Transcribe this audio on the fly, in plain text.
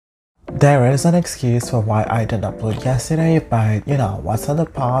There is an excuse for why I didn't upload yesterday, but what's in the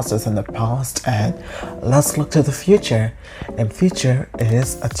past is in the past, and let's look to the future. And future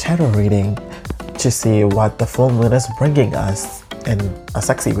is a tarot reading to see what the full moon is bringing us in a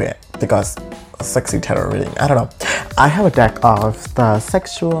sexy way, because a sexy tarot reading, I don't know. I have a deck of the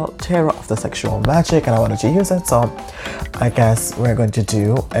sexual tarot of the sexual magic and I wanted to use it, so I guess we're going to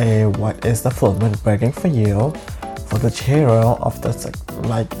do a what is the full moon bringing for you for the tarot of the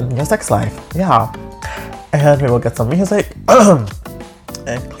in your sex life. Yeah, and we will get some music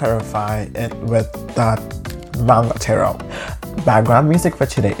and clarify it with that manga tarot. Background music for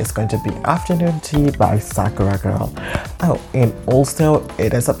today is going to be Afternoon Tea by Sakura Girl. Oh, and also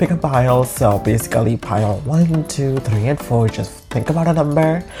it is a pick a pile, so basically pile 1, 2, 3, and 4. Just think about a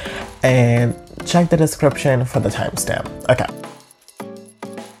number and check the description for the timestamp. Okay.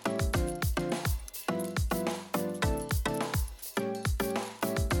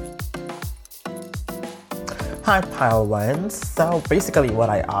 Hi, pile 1. So basically what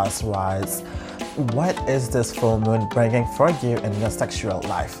I asked was, what is this full moon bringing for you in your sexual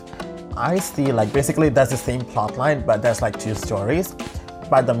life? I see basically there's the same plot line, but there's two stories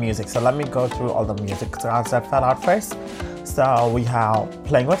by the music. So let me go through all the music cards that fell out first. So we have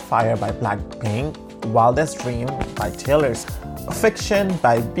Playing with Fire by Blackpink, Wildest Dream by Taylor's, Fiction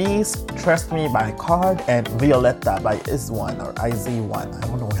by Beast, Trust Me by Card, and Violetta by Is1 or IZ1. I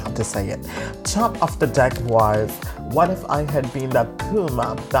don't know how to say it. Top of the deck was What If I Had Been That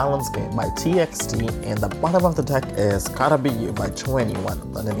Puma Balance Game by TXT, and the bottom of the deck is Gotta Be You by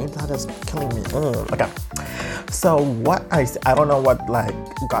 21. Underneath that is killing me. Okay. So what I don't know what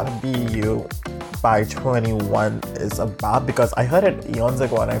Gotta Be You by 21 is about, because I heard it eons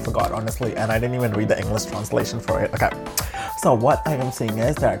ago and I forgot, honestly, and I didn't even read the English translation for it. Okay. So what I am saying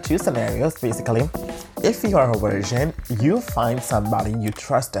is there are two scenarios. Basically, if you are a virgin, you find somebody you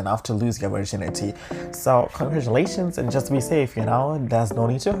trust enough to lose your virginity. So congratulations and just be safe, there's no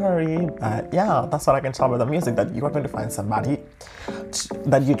need to hurry. But yeah, that's what I can tell by the music, that you are going to find somebody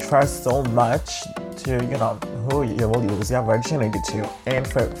that you trust so much to, who you will lose your virginity to. And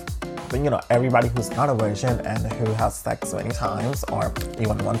for everybody who's not a virgin and who has sex many times or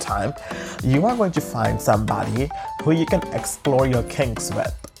even one time, you are going to find somebody who you can explore your kinks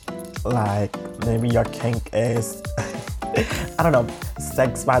with. Maybe your kink is I don't know,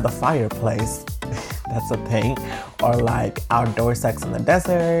 sex by the fireplace. That's a thing. Or outdoor sex in the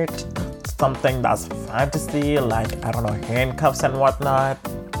desert, something that's fantasy, I don't know, handcuffs and whatnot,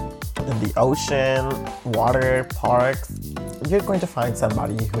 in the ocean, water parks. You're going to find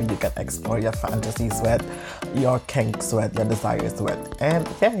somebody who you can explore your fantasies with, your kinks with, your desires with. And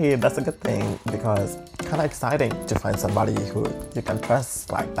yeah, that's a good thing, because kind of exciting to find somebody who you can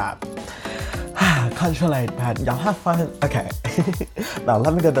trust like that. Can't relate, but y'all have fun. Okay. Now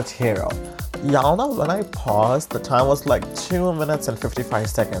let me get the tarot. Y'all know when I paused, the time was 2 minutes and 55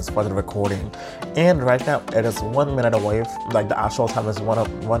 seconds for the recording, and right now it is 1 minute away. The actual time is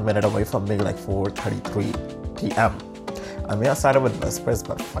 1 minute away from me, 4:33 p.m. I mean, I started with whispers,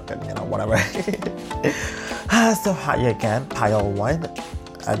 but fucking, whatever. So hi again, pile 1.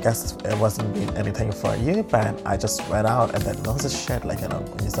 I guess it wasn't being anything for you, but I just went out and then knows the shit,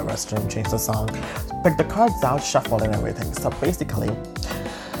 use the restroom, change the song, pick the cards out, shuffle and everything. So basically,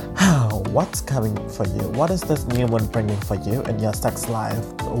 what's coming for you? What is this new moon bringing for you in your sex life?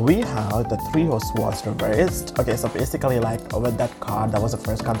 We have the Three of Swords reversed. Okay, so basically with that card, that was the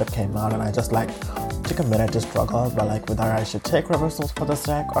first card that came out, and I just took a minute to struggle, but whether I should take reversals for this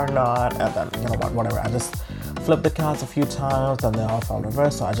deck or not, and then whatever, I just flipped the cards a few times and they all fell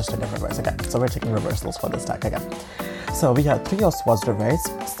reversed, so I just took a reverse. Okay, so we're taking reversals for this deck again. So we have Three of Swords reversed,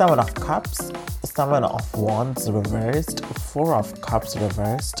 Seven of Cups, Seven of Wands reversed, Four of Cups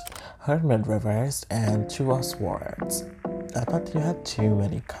reversed, Hermit reversed, and Two of Swords. I thought you had too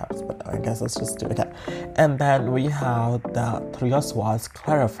many cups, but I guess let's just do it. Okay. And then we have the Three of Swords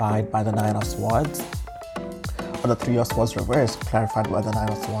clarified by the Nine of Swords, or the Three of Swords reversed clarified by the Nine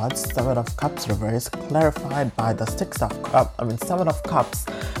of Swords, Seven of Cups reversed clarified by the Seven of Cups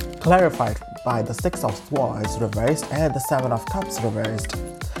clarified by the Six of Swords reversed, and the Seven of Cups reversed.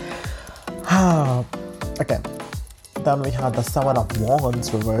 Okay. Then we have the Seven of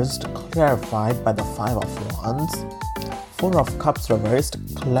Wands reversed clarified by the Five of Wands, Four of Cups reversed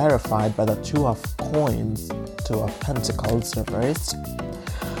clarified by the Two of Coins, Two of Pentacles reversed.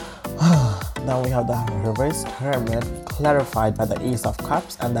 Then we have the reversed Hermit clarified by the Ace of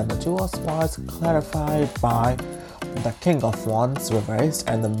Cups, and then the Two of Swords clarified by the King of Wands reversed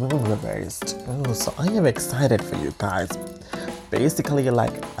and the Moon reversed. Oh, so I am excited for you guys. Basically,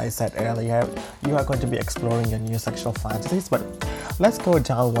 like I said earlier, you are going to be exploring your new sexual fantasies, but let's go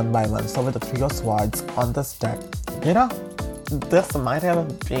down one by one. So with the Three of Swords on this deck, you know, this might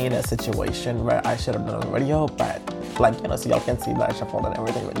have been a situation where I should have done a video, but like, you know, so y'all can see that I shuffled and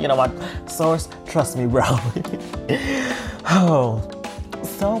everything, but you know what, source, trust me, bro. Oh,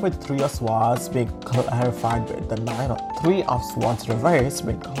 so with Three of Swords being clarified with the Three of Swords reverse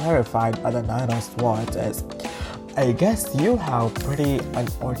being clarified by the Nine of Swords is, I guess you have pretty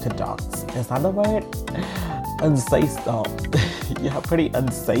unorthodox, is that the word? Unsafe you have pretty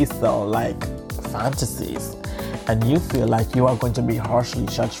unsafe like fantasies, and you feel like you are going to be harshly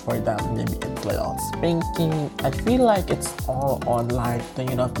judged for them. Maybe it's little spanking. I feel like it's all on like the,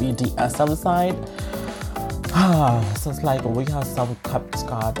 you know, BDSM side. So it's like we have some cups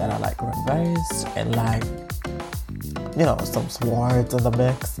card that are like reversed and like, you know, some swords in the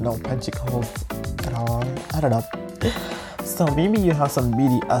mix, no pentacles at all. I don't know. So maybe you have some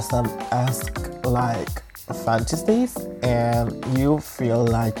BDSM-esque like fantasies and you feel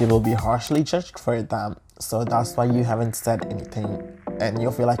like you will be harshly judged for them. So that's why you haven't said anything. And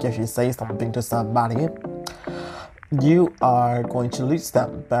you feel like if you say something to somebody, you are going to lose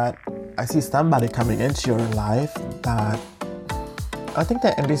them. But I see somebody coming into your life that I think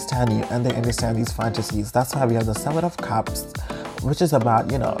they understand you and they understand these fantasies. That's why we have the Seven of Cups, which is about,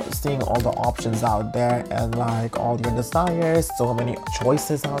 you know, seeing all the options out there and like all your desires, so many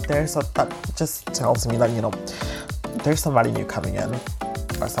choices out there. So that just tells me that, you know, there's somebody new coming in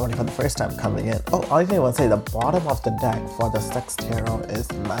or somebody for the first time coming in. Oh, I even want to say the bottom of the deck for the Sex Tarot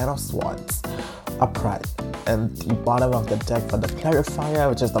is Nine of Swords upright, and the bottom of the deck for the Clarifier,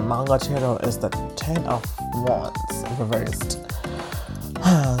 which is the Manga Tarot, is the Ten of Wands reversed.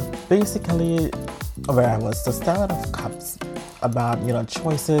 Basically, where I was, the Seven of Cups about, you know,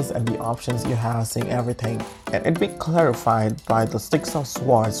 choices and the options you have, seeing everything, and it being clarified by the Six of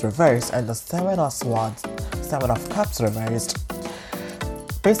Swords reversed and the Seven of Swords, Seven of Cups reversed.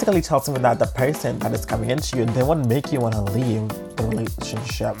 Basically tells me that the person that is coming into you, they won't make you want to leave the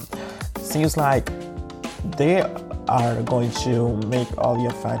relationship. Seems like they are going to make all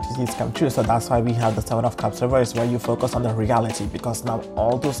your fantasies come true. So that's why we have the Seven of Cups reverse, where you focus on the reality, because now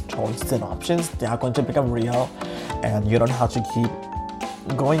all those choices and options, they are going to become real, and you don't have to keep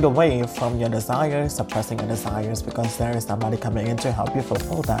going away from your desires, suppressing your desires, because there is somebody coming in to help you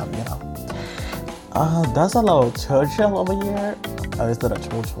fulfill them, you know. There's a little Churchill over here, or is it a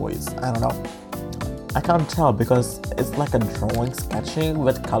choice? I don't know. I can't tell because it's like a drawing sketching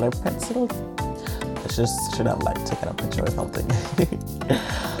with color pencils. I just should have like taken a picture or something.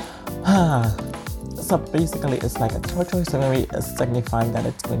 So basically it's like a tortoise, so maybe it's signifying that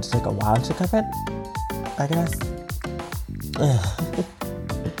it's going to take a while to come in, I guess.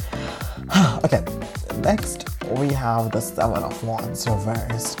 Okay, next we have the Seven of Wands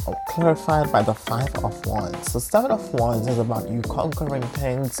reversed, or clarified by the Five of Wands. The Seven of Wands is about you conquering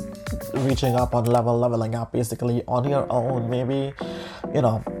things, reaching up on leveling up basically on your own. Maybe, you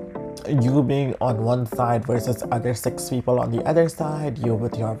know, you being on one side versus other 6 people on the other side, you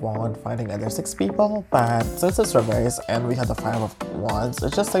with your wand fighting other 6 people. But since it's reversed and we have the Five of Wands,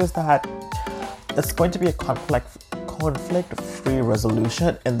 it just says that it's going to be a conflict-free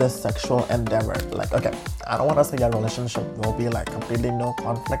resolution in this sexual endeavor. Like, okay, I don't want to say your relationship will be like completely no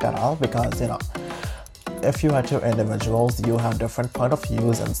conflict at all, because, you know, if you are two individuals, you have different point of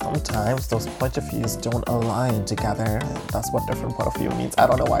views, and sometimes those point of views don't align together. That's what different point of view means. I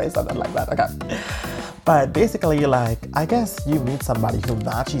don't know why I said that like that. Okay, but basically, like, I guess you meet somebody who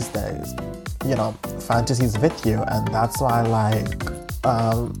matches those, you know, fantasies with you, and that's why, like,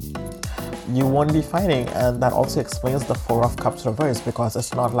 you won't be fighting. And that also explains the Four of Cups reverse, because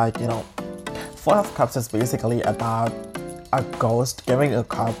it's not like, you know, Four of Cups is basically about a ghost giving a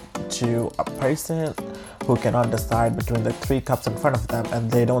cup to a person who cannot decide between the 3 cups in front of them, and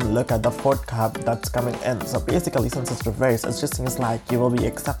they don't look at the 4th cup that's coming in. So basically, since it's reversed, it just seems like you will be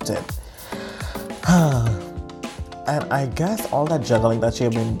accepted. And I guess all that juggling that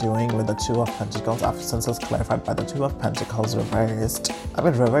you've been doing with the Two of Pentacles, after since it's clarified by the Two of Pentacles reversed. I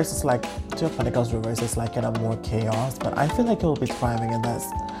mean, reverse is like, Two of Pentacles reversed is like, you know, more chaos, but I feel like you'll be thriving in this.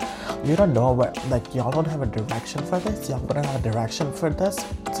 You don't know where, like, y'all don't have a direction for this. Y'all gonna have a direction for this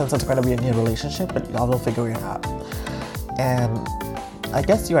since it's gonna be a new relationship, but y'all will figure it out. And I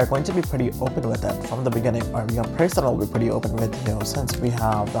guess you are going to be pretty open with it from the beginning, or your person will be pretty open with you, since we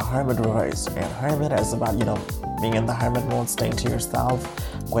have the Hermit reverse. And Hermit is about, you know, being in the Hermit mode, staying to yourself,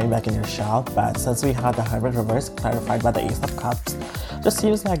 going back in your shell. But since we have the Hermit reverse clarified by the Ace of Cups, just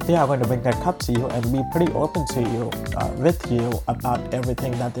seems like they are going to bring their cup to you and be pretty open to you, with you about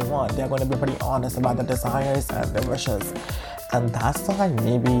everything that they want. They're going to be pretty honest about their desires and their wishes. And that's why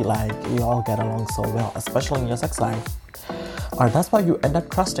maybe like you all get along so well, especially in your sex life. Or that's why you end up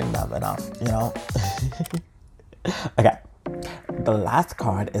trusting them enough, you know? Okay. The last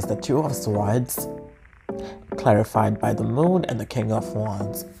card is the Two of Swords, clarified by the Moon and the King of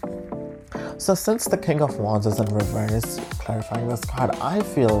Wands. So since the King of Wands is in reverse, clarifying this card, I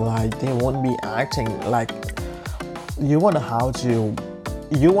feel like they won't be acting like you won't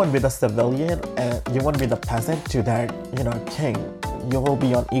be the civilian and you won't be the peasant to their, king. You will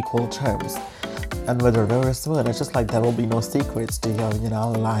be on equal terms. And with reverse moon, it's just like there will be no secrets to you,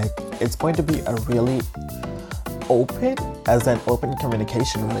 like it's going to be a really open, as an open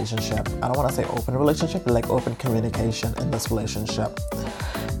communication relationship. I don't want to say open relationship, but like open communication in this relationship.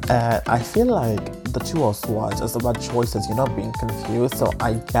 And I feel like the Two of Swords is about choices, being confused. So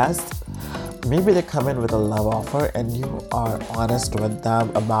I guess maybe they come in with a love offer and you are honest with them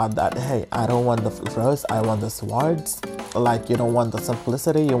about that. Hey, I don't want the rose, I want the swords. Like, you don't want the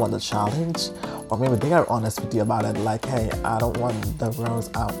simplicity, you want the challenge. Or maybe they are honest with you about it. Like, hey, I don't want the rose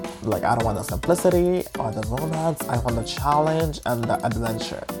out. Like, I don't want the simplicity or the romance. I want the challenge and the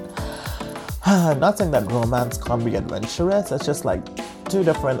adventure. Not saying that romance can't be adventurous. It's just like two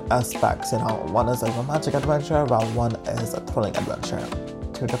different aspects, One is a romantic adventure while one is a thrilling adventure.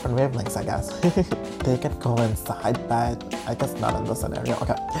 Two different wavelengths, I guess. They can coincide, but I guess not in this scenario.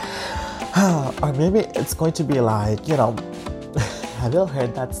 Okay. Or maybe it's going to be like, have you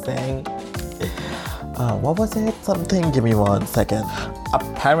heard that saying? What was it? Something? Give me 1 second.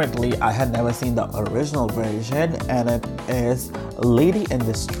 Apparently, I had never seen the original version, and it is Lady in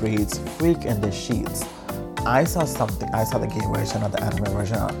the Streets, Freak in the Sheets. I saw the gay version or the anime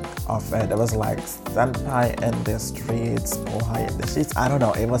version of it. It was like Senpai in the Streets, Kohai in the Sheets. I don't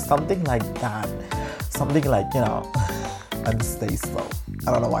know. It was something like that. Something like, unsay so.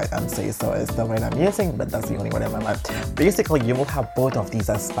 I don't know why unsay so is the word I'm using, but that's the only word in my mind. Basically, you will have both of these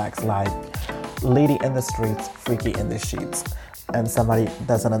aspects, like Lady in the Streets, Freaky in the Sheets. And somebody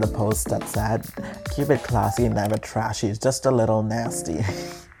does another post that said, keep it classy, never trashy, it's just a little nasty.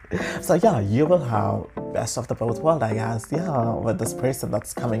 So yeah, you will have best of the both world, I guess. Yeah, with this person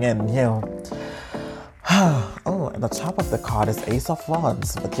that's coming in new. Oh, and the top of the card is Ace of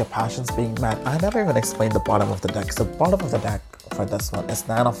Wands, with your passions being met. I never even explained the bottom of the deck. So bottom of the deck for this one is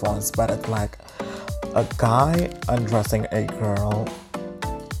Nine of Wands, but it's like a guy undressing a girl,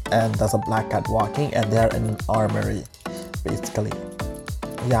 and there's a black cat walking, and they're in an armory, basically.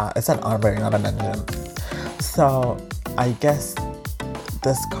 Yeah, it's an armory, not an engine. So I guess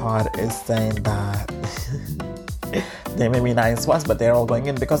this card is saying that they may be 9 swords, but they're all going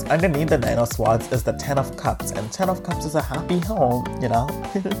in because underneath the 9 of swords is the 10 of cups, and 10 of cups is a happy home,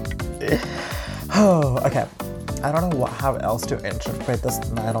 Oh, okay. I don't know how else to interpret this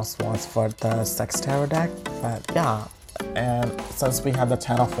 9 of swords for the Sex Tarot deck, but yeah. And since we have the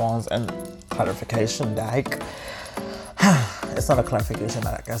 10 of wands and clarification deck, it's not a clarification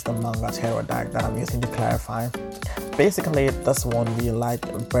deck, it's the manga tarot deck that I'm using to clarify. Basically, this won't be like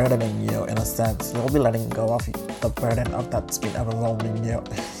burdening you in a sense. You'll be letting go of the burden of that's been overwhelming you.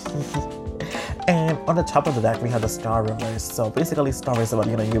 And on the top of the deck, we have the Star reverse. So basically, Star is about,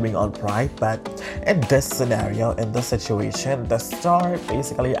 you being upright. But in this scenario, in this situation, the Star,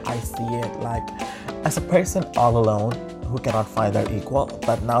 basically, I see it like as a person all alone who cannot find their equal.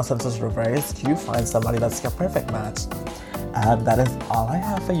 But now since it's reversed, you find somebody that's your perfect match. And that is all I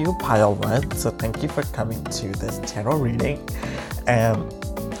have for you, Pile 1. So thank you for coming to this tarot reading. And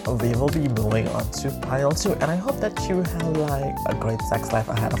we will be moving on to Pile 2. And I hope that you have like a great sex life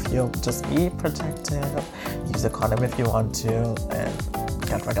ahead of you. Just be protective. Use a condom if you want to. And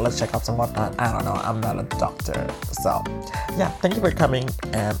get regular checkups and whatnot. I don't know. I'm not a doctor. So yeah, thank you for coming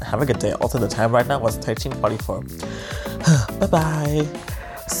and have a good day. Also, the time right now was 13:44. Bye-bye.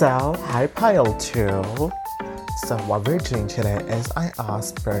 So, hi Pile 2. So what we're doing today is I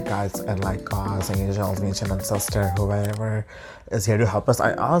asked spirit guides and like gods, angels, ancient ancestor, whoever is here to help us.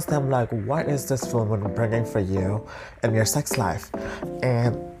 I asked them like, what is this full moon bringing for you in your sex life?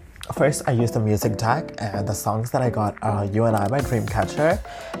 And first I used the music deck, and the songs that I got are You and I by Dreamcatcher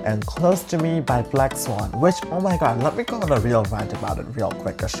and Close to Me by Black Swan, which, oh my god, let me go on a real rant about it real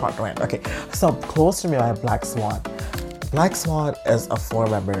quick, a short rant. Okay, so Close to Me by Black Swan. Black Swan is a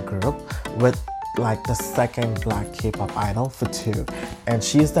 4-member group with like the second black K-pop idol for 2, and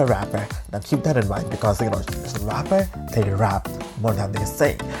she's the rapper. Now keep that in mind because she's a rapper, they rap more than they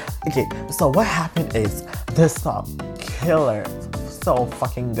sing. Okay, so what happened is this song, killer, so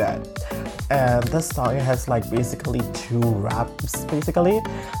fucking good. And this song has like basically 2 raps basically.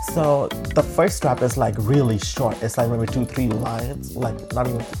 So the first rap is like really short. It's like maybe 2-3 lines, like not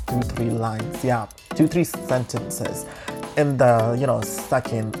even 2-3 lines, yeah, 2-3 sentences in the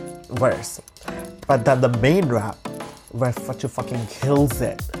second verse. But then the main rap where Future fucking kills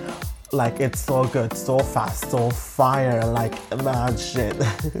it. Like, it's so good, so fast, so fire. Like, imagine.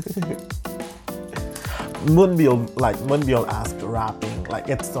 Moonbyul asked rapping. Like,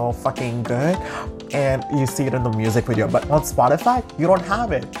 it's so fucking good. And you see it in the music video. But on Spotify, you don't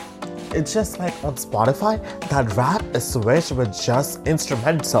have it. It's just like on Spotify, that rap is switched with just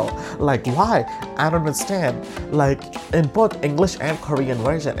instrumental. Like, why? I don't understand. Like, in both English and Korean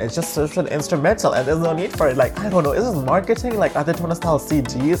version, it's just switched with instrumental and there's no need for it. Like, I don't know, is this marketing? Like, are they trying to sell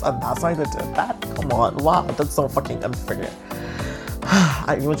CDs and that's why they did that? Come on, wow, that's so fucking unfair.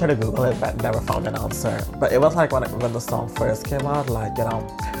 I even tried to Google it but never found an answer. But it was like when the song first came out, like, you know,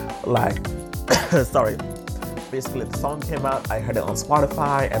 like, sorry. Basically, the song came out, I heard it on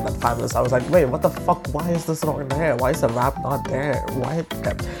Spotify, and then 5 minutes I was like, wait, what the fuck? Why is this not there? Why is the rap not there? Why?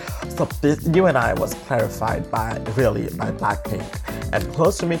 Okay. So You and I was clarified by Blackpink, and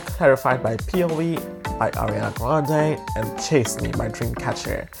Close to Me clarified by POE, by Ariana Grande, and Chase Me by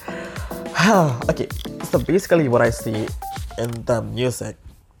Dreamcatcher. Okay, so basically what I see in the music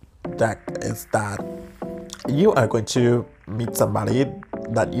deck is that you are going to meet somebody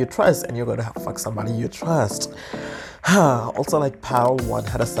that you trust and you're going to fuck somebody you trust. Also, like Pal 1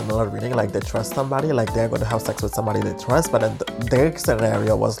 had a similar reading, like they trust somebody, like they're going to have sex with somebody they trust, but in their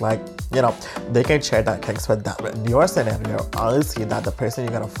scenario was like, you know, they can share that sex with them. In your scenario, I see that the person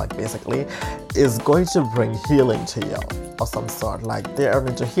you're going to fuck basically is going to bring healing to you of some sort. Like, they are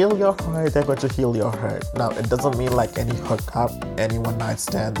going to heal your heart, they're going to heal your hurt. Now, it doesn't mean like any hookup, any one night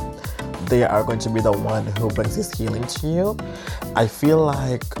stand, they are going to be the one who brings this healing to you. I feel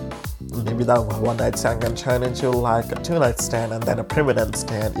like maybe that one night stand can turn into like a 2-night stand and then a permanent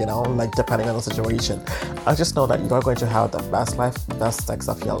stand, you know, like depending on the situation. I just know that you're going to have the best sex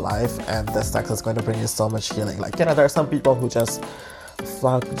of your life, and this sex is going to bring you so much healing. Like, you know, there are some people who just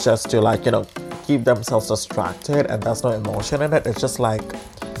fuck just to, like, you know, keep themselves distracted, and there's no emotion in it. It's just like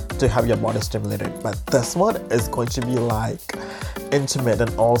to have your body stimulated. But this one is going to be like intimate in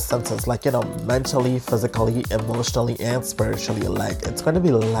all senses, like, you know, mentally, physically, emotionally, and spiritually. Like, it's going to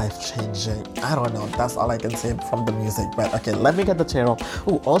be life-changing. I don't know, that's all I can say from the music. But okay, let me get the tarot.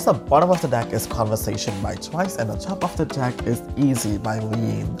 Also, bottom of the deck is Conversation by Twice, and the top of the deck is Easy by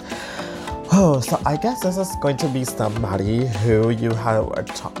Ween. So I guess this is going to be somebody who you have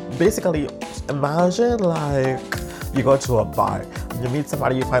basically, imagine like you go to a bar, you meet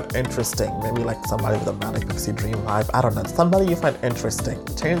somebody you find interesting, maybe like somebody with a manic pixie dream vibe, I don't know, somebody you find interesting.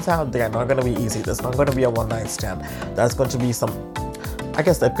 Turns out they are not going to be easy. There's not going to be a one-night stand. There's going to be some, I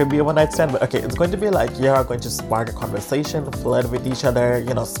guess that could be a one-night stand, but okay, it's going to be like you are going to spark a conversation, flirt with each other,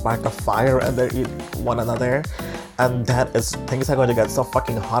 you know, spark a fire under one another, and that is, things are going to get so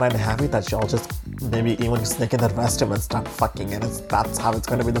fucking hot and heavy that you'll just maybe even sneak in the restroom and start fucking, and that's how it's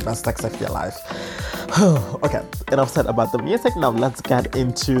going to be the best sex of your life. Okay, enough said about the music. Now let's get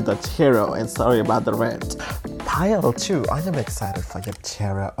into the tarot, and sorry about the rant. Pile 2, I am excited for your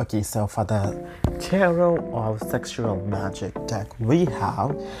tarot. Okay, so for the Tarot of Sexual Magic deck, we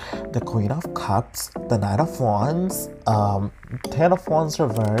have the Queen of Cups, the Knight of Wands, 10 of Wands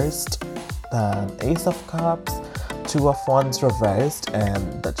reversed, then Ace of Cups, 2 of Wands reversed,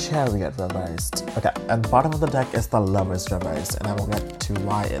 and the Chariot reversed. Okay, and bottom of the deck is the Lovers reversed, and I will get to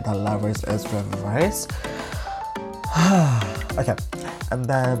why the Lovers is reversed. Okay, and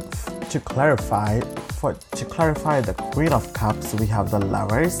then to clarify the Queen of Cups, we have the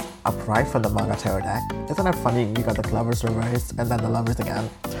Lovers upright from the Manga Tarot deck. Isn't it funny? You got the Lovers reversed and then the Lovers again.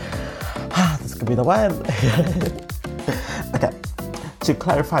 This could be the one. Okay, to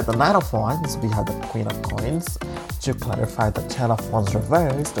clarify the Knight of Wands, we have the Queen of Coins. To clarify the 10 of Wands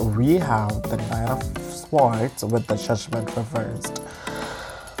reversed, we have the Knight of Swords with the Judgment reversed.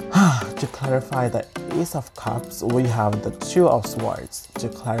 To clarify the Ace of Cups, we have the 2 of Swords. To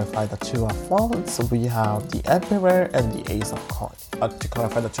clarify the 2 of Wands, we have the Emperor and the Ace of Coins. To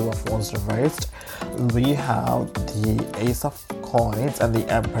clarify the 2 of Wands reversed, we have the Ace of Coins and the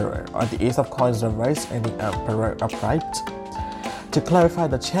Emperor, or the Ace of Coins reversed and the Emperor upright. To clarify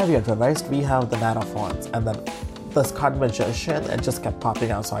the Chariot reversed, we have the Knight of Wands, and then this card Magician, it just kept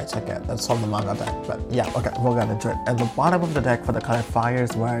popping out, so I took it. That's from the manga deck, but yeah, okay, we'll get into it. And the bottom of the deck for the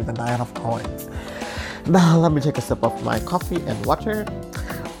clarifiers were the Nine of Coins. Now, let me take a sip of my coffee and water.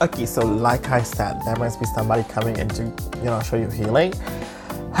 Okay, so like I said, there must be somebody coming in to, you know, show you healing.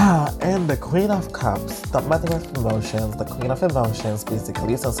 And the Queen of Cups, the Mother of Emotions, the Queen of Emotions,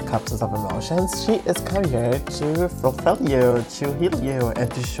 basically, since Cups is of emotions, she is coming here to fulfill you, to heal you, and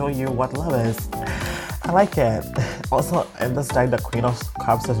to show you what love is. I like it. Also, in this deck, the Queen of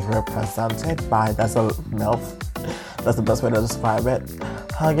Cups is represented by, there's a MILF. That's the best way to describe it.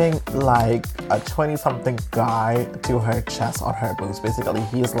 hugging like a 20-something guy to her chest or her boobs. Basically,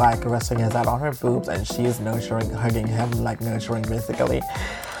 he's like resting his head on her boobs and she's hugging him like nurturing basically.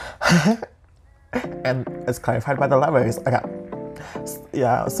 And it's clarified by the lovers. Okay.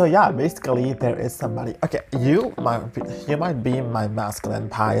 Yeah, so yeah, basically there is somebody. Okay, you might be my masculine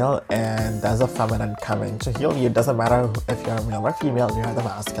pile and there's a feminine coming to heal you. Doesn't matter if you're male or female, you're the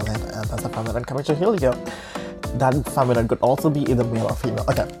masculine and there's a feminine coming to heal you. That feminine could also be either male or female.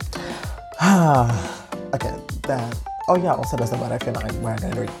 Okay. Okay, then oh yeah, also doesn't matter if you're not wearing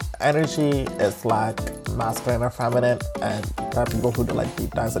energy. Energy is like masculine or feminine, and there are people who do like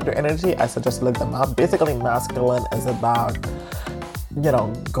deep dives into energy. I suggest look them up. Basically, masculine is about, you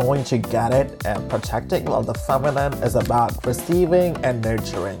know, going to get it and protecting, while the feminine is about receiving and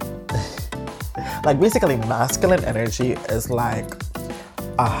nurturing. Like basically masculine energy is like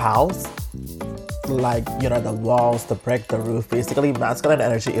a house, like, you know, the walls, the brick, the roof. Basically masculine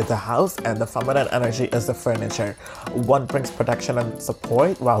energy is the house and the feminine energy is the furniture. One brings protection and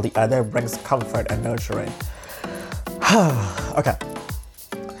support while the other brings comfort and nurturing. Okay,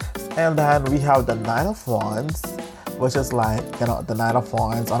 and then we have the Knight of Wands, which is like, you know, the Knight of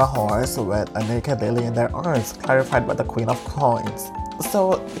Wands on a horse with a naked lily in their arms, clarified by the Queen of Coins.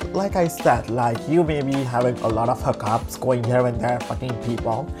 So, like I said, like you may be having a lot of hookups, going here and there, fucking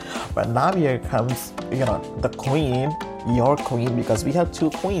people, but now here comes, you know, the queen, your queen, because we have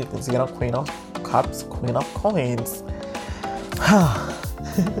two queens, you know, Queen of Cups, Queen of Coins.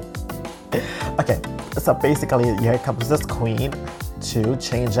 Okay, so basically here comes this queen to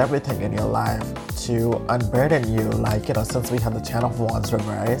change everything in your life, to unburden you. Like, you know, since we have the 10 of Wands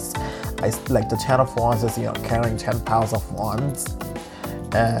reversed, like the 10 of Wands is, you know, carrying 10 piles of wands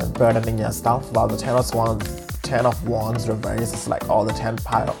and burdening yourself, while the 10 of Wands reverse is like all the 10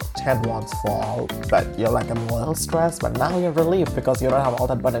 wands fall, but you're like a little stressed, but now you're relieved because you don't have all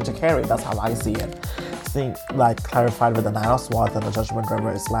that burden to carry. That's how I see it. See, like clarified with the 9 of Swords and the Judgment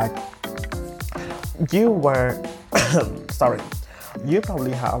reverse, like you were sorry, you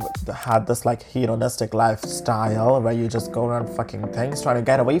probably have had this like hedonistic lifestyle where you just go around fucking things, trying to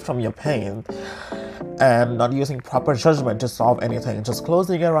get away from your pain and not using proper judgment to solve anything, just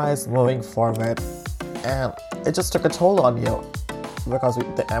closing your eyes, moving forward, and it just took a toll on you because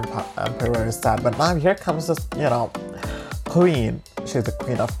the Emperor is sad. But now here comes this, you know, queen. She's the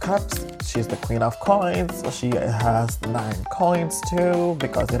Queen of Cups, she's the Queen of Coins, she has 9 coins too,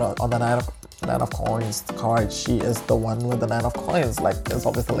 because, you know, on the 9 of Coins card, she is the one with the 9 of Coins, like it's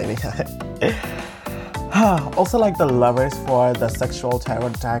always the lady. Also, like the lovers for the sexual tarot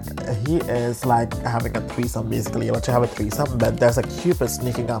deck, he is like having a threesome, basically about to have a threesome, but there's a Cupid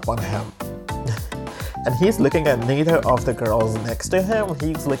sneaking up on him. And he's looking at neither of the girls next to him,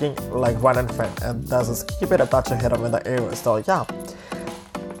 he's looking like right in front, and there's this Cupid about to hit him in the air. So yeah,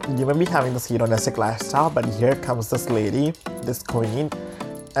 you may be having this hedonistic lifestyle, but here comes this lady, this queen,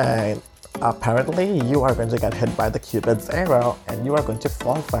 and apparently you are going to get hit by the Cupid's arrow and you are going to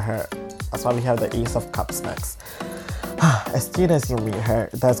fall for her. That's why we have the Ace of Cups next. As soon as you meet her,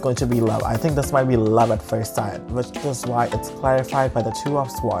 there's going to be love. I think this might be love at first sight, which is why it's clarified by the 2 of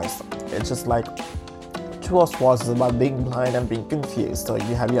Swords. It's just like 2 of Swords is about being blind and being confused. So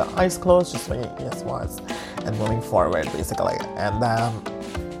you have your eyes closed, just swinging your swords and moving forward, basically. And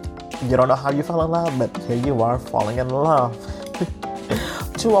you don't know how you fell in love, but here you are falling in love.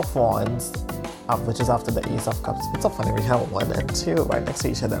 2 of Wands, which is after the Ace of Cups. It's so funny, we have 1 and 2 right next to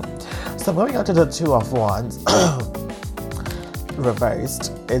each other. So moving on to the 2 of Wands,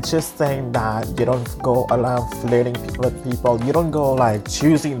 reversed, it's just saying that you don't go around flirting with people, you don't go like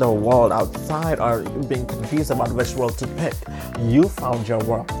choosing the world outside or being confused about which world to pick. You found your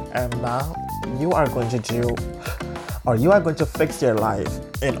world, and now you are going to fix your life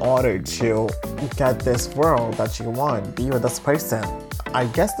in order to get this world that you want, be with this person. I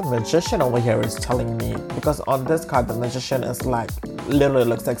guess the Magician over here is telling me, because on this card the Magician is like, literally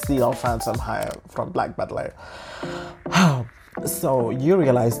looks like Seal Phantom High from Black Butler. So you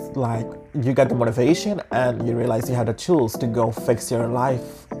realize, like, you get the motivation and you realize you have the tools to go fix your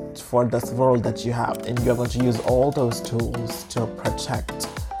life for this world that you have, and you're going to use all those tools to protect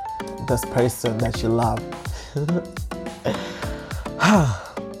this person that you love.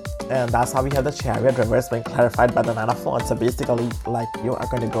 And that's how we have the Chariot reverse being clarified by the 9 of Wands. So basically, like, you are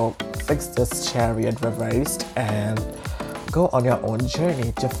going to go fix this Chariot reversed and go on your own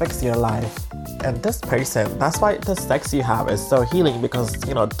journey to fix your life. And this person, that's why the sex you have is so healing, because,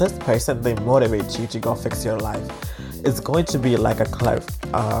 you know, this person, they motivate you to go fix your life. It's going to be like a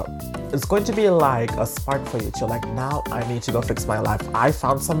it's going to be like a spark for you to like, now I need to go fix my life. I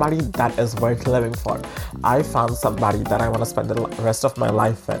found somebody that is worth living for. I found somebody that I want to spend the rest of my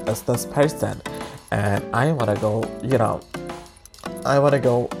life with. It's this person, and I want to go, I want to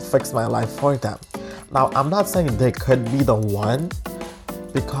go fix my life for them. Now, I'm not saying they could be the one,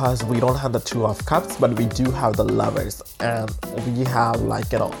 because we don't have the Two of Cups, but we do have the Lovers, and we have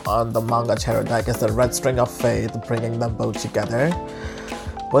like, on the manga tarot deck is the Red String of Fate, bringing them both together,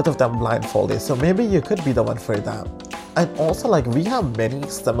 both of them blindfolded. So maybe you could be the one for them. And also, like, we have many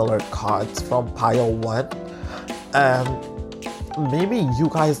similar cards from pile 1, and maybe you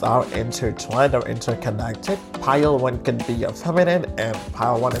guys are intertwined or interconnected. Pile 1 could be a feminine, and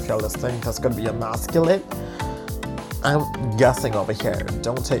pile 1, if you're listening, this could be a masculine. I'm guessing over here.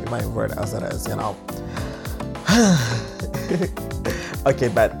 Don't take my word as it is, Okay,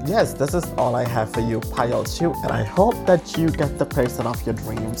 but yes, this is all I have for you, pile 2, and I hope that you get the person of your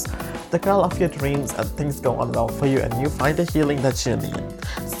dreams, the girl of your dreams, and things go on well for you and you find the healing that you need.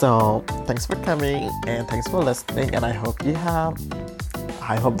 So thanks for coming and thanks for listening, and I hope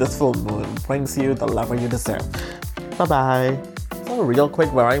this full moon brings you the lover you deserve. Bye bye. So real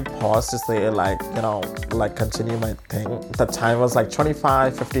quick, where I paused to say continue my thing, the time was like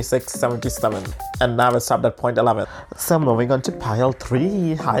 25, 56, 77, and now it stopped at point 11. So moving on to pile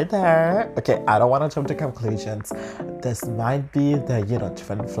 3. Hi there. Okay, I don't want to jump to conclusions. This might be the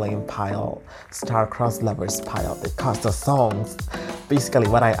twin flame pile, star-crossed lovers pile, because the songs, basically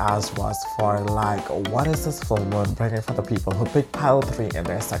what I asked was for like, what is this full moon bringing for the people who pick pile 3 in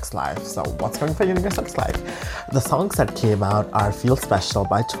their sex life? So what's going for you in your sex life? The songs that came out are Feel Special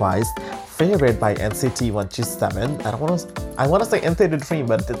by Twice, Favorite by NCT 127, I want to say NCT Dream,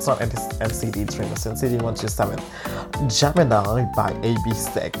 but it's not NCT Dream, it's NCT 127, Gemini by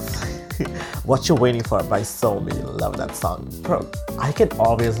AB6, What You Waiting For by Somi. Love that song. Bro, I can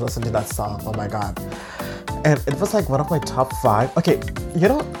always listen to that song, oh my god. And it was like one of my top 5. Okay,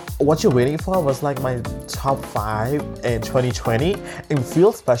 What You're Waiting For was like my top 5 in 2020, and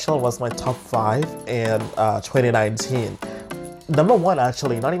Feel Special was my top 5 in 2019. Number 1,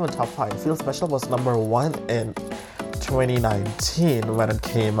 actually, not even top 5. Feel Special was number 1 in 2019 when it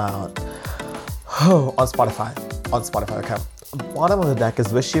came out. On Spotify, okay. Bottom of the deck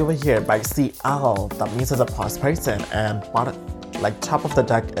is Wish You Were Here by CL. That means it's a past person. And top of the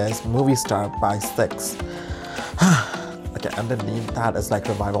deck is Movie Star by Six. Okay, underneath that is like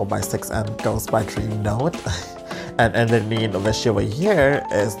Revival by Six and Ghost by Dream Note. And underneath Wish You Were Here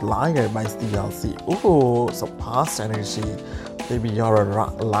is Liar by CLC. Ooh, so past energy. Baby, you're a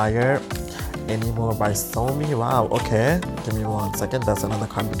liar. Anymore by Somi. Wow, okay. Give me 1 second. There's another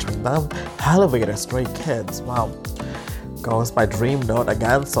card between them. Elevator, Stray Kids. Wow. Ghost by Dream Note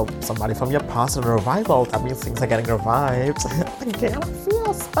again. So somebody from your past in a revival. That means things are getting revived. Again, I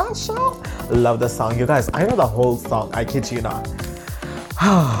feel special. Love the song. You guys, I know the whole song. I kid you not.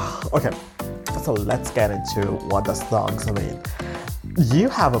 Okay. So let's get into what the songs mean. You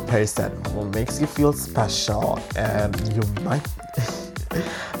have a person who makes you feel special, and you might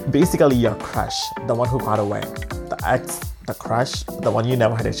basically your crush, the one who got away, the ex, the crush, the one you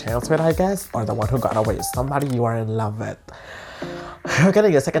never had a chance with, I guess, or the one who got away, somebody you are in love with. You're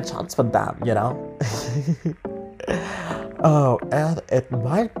getting a second chance for them, Oh, and it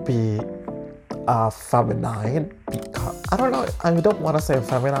might be feminine, because I don't know, I don't want to say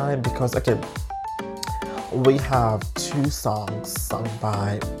feminine because, okay, we have 2 songs sung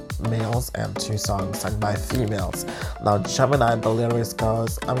by males and 2 songs sung by females. Now, Gemini, the lyrics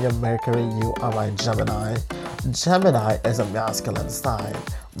goes, I'm your Mercury, you are my Gemini. Gemini is a masculine sign.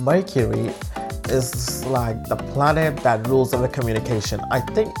 Mercury is like the planet that rules over communication. I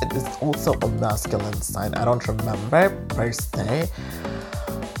think it is also a masculine sign. I don't remember per se.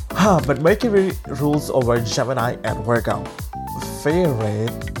 But Mercury rules over Gemini and Virgo.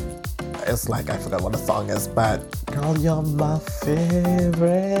 Favorite is like, I forgot what the song is, but girl, you're my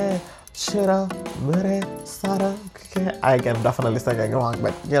favorite. I am definitely singing wrong,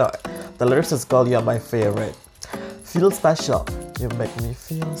 but the lyrics is girl, you're my favorite. Feel special, you make me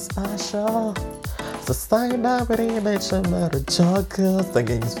feel special. So sign up with nature matter juggle,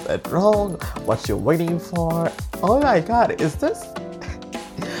 thinking it wrong, what you're waiting for. Oh my god, is this?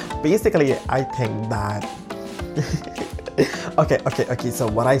 Basically, I think that Okay, so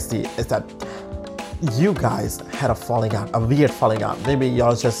what I see is that you guys had a falling out, a weird falling out. Maybe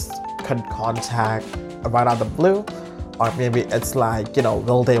y'all just couldn't contact right out of the blue, or maybe it's like,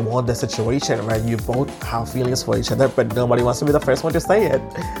 will they want the situation where you both have feelings for each other, but nobody wants to be the first one to say it.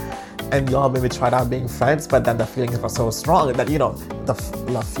 and y'all maybe tried out being friends, but then the feelings were so strong that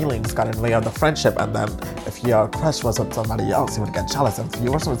the feelings got in the way of the friendship, and then if your crush was with somebody else, you would get jealous, and if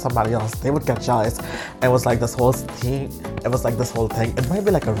you were with somebody else, they would get jealous. And it was like this whole thing. It might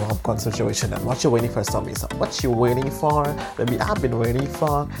be like a rom-com situation, and what you're waiting for, so what you waiting for? Maybe I've been waiting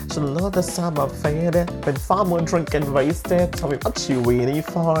for. Should know the summer faded, been far more drinking wasted. Tell me what you waiting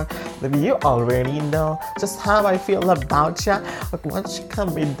for? Maybe you already know just how I feel about ya. Like once you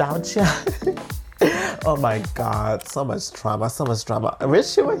come without ya. Oh my god, so much drama. I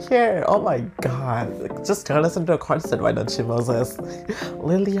wish you were here. Oh my god. Just turn us into a concert, why don't you, Moses?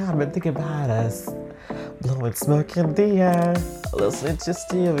 Lately I've been thinking about us. Blowing smoke in the air. Listening to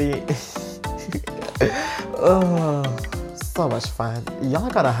Stevie. Oh, so much fun. Y'all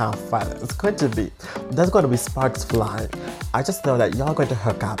gotta have fun. There's going to be sparks flying. I just know that y'all going to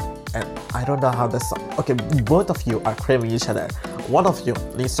hook up. And I don't know how this... Okay, both of you are craving each other. One of you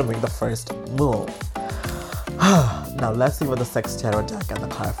needs to make the first move. Now let's see what the sex tarot deck and the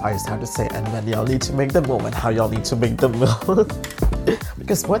clarifiers have to say, and when y'all need to make the move and how y'all need to make the move.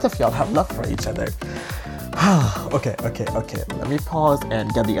 Because both of y'all have love for each other. Okay. Let me pause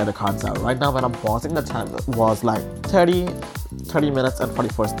and get the other cards out. Right now when I'm pausing, the time was like 30 minutes and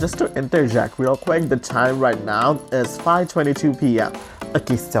 44. Just to interject real quick, the time right now is 5:22 p.m.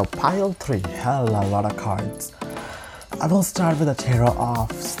 Okay, so pile 3, hell a lot of cards. I will start with the Tarot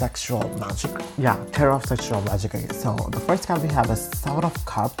of Sexual Magic. Yeah, Tarot of Sexual Magic. Okay, so the first card we have is Seven of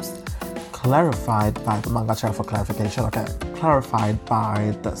Cups, clarified by the manga tarot for clarification. Okay, clarified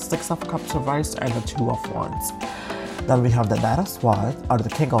by the Six of Cups reversed and the Two of Wands. Then we have the Knight of Swords, or the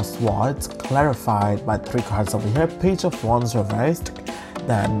King of Swords, clarified by 3 cards over here. Page of Wands reversed,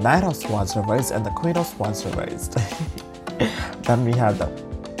 the Knight of Swords reversed, and the Queen of Swords reversed. Then we have the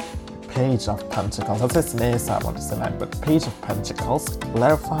Page of Pentacles. That's his name, so I want to say that, but Page of Pentacles,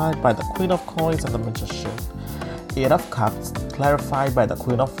 clarified by the Queen of Coins and the Magician. 8 of Cups, clarified by the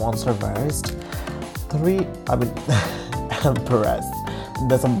Queen of Wands reversed. Empress.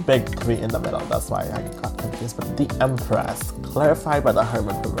 There's a big 3 in the middle, that's why I got confused. But the Empress, clarified by the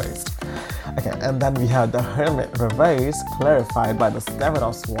Hermit reversed. Okay, and then we have the Hermit reversed, clarified by the 7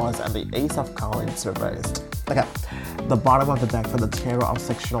 of Swords and the Ace of Coins reversed. Okay, the bottom of the deck for the Tarot of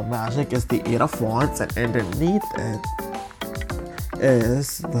Sexual Magic is the 8 of Wands, and underneath it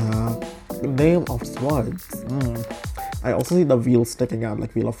is the Name of Swords. I also see the wheel sticking out,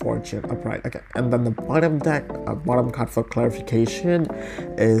 like Wheel of Fortune upright. Okay, and then the bottom card for clarification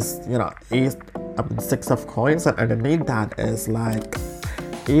is, Ace, 6 of Coins, and underneath that is like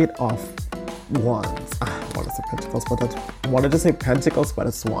 8 of Wands. I want to say Pentacles, but I wanted to say Pentacles, but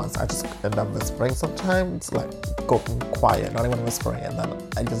it's Wands. I just end up whispering sometimes, like go quiet, not even whispering, and then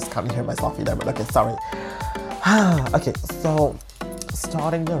I just can't hear myself either. But okay, sorry. Okay, so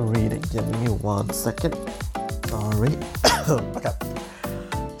starting the reading. Give me 1 second. Sorry. Okay.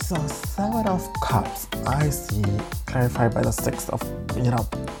 So 7 of Cups, I see clarified by the 6 of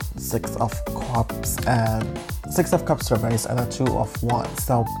Cups and 6 of Cups reversed and the 2 of Wands.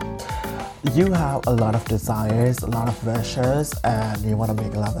 So you have a lot of desires, a lot of wishes, and you want to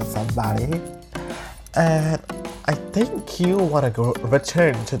make love with somebody. And I think you want to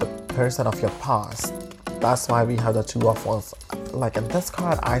return to the person of your past. That's why we have the 2 of Wands. Like in this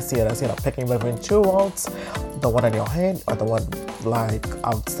card, I see it as, picking between 2 worlds, the one in your hand or the one like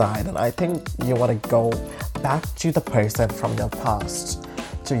outside. And I think you want to go back to the person from your past,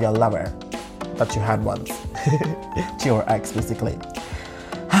 to your lover that you had once, to your ex basically.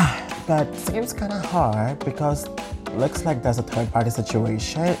 But seems kind of hard because looks like there's a third party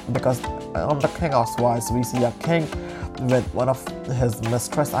situation, because on the King of Swords we see a king with one of his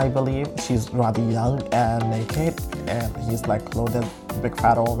mistress, I believe. She's rather young and naked, and he's like clothed, big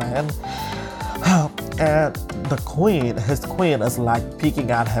fat old man. And his queen is like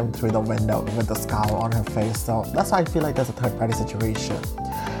peeking at him through the window with the scowl on her face. So that's why I feel like there's a third party situation.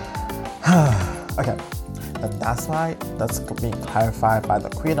 Okay, and that's why that's being clarified by the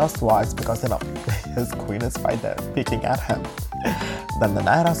Queen of Swords, because his queen is right there peeking at him. Then the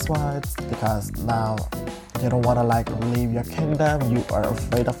Knight of Swords, because now you don't want to leave your kingdom, you are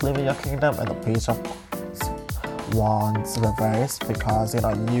afraid of leaving your kingdom. And the Page of Wands reversed, because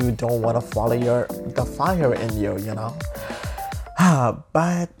you don't want to follow the fire in you.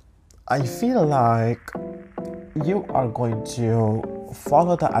 But I feel like you are going to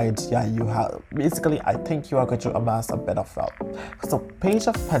follow the idea you have. Basically, I think you are going to amass a bit of wealth. So Page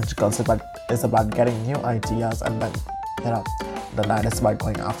of Pentacles is about getting new ideas, and then the Knight is about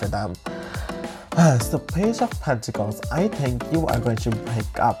going after them. So Page of Pentacles, I think you are going to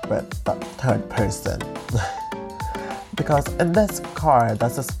break up with the third person. because in this card,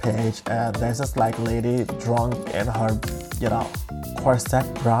 there's this page, and there's this like lady drunk in her,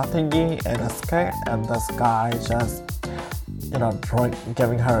 corset bra thingy and a skirt, and this guy just,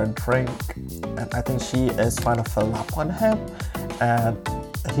 giving her a drink, and I think she is trying to fill up on him, and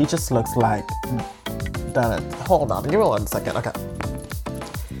he just looks like, hold on, give me 1 second, okay.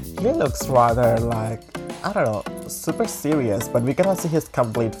 He looks rather like, I don't know, super serious, but we cannot see his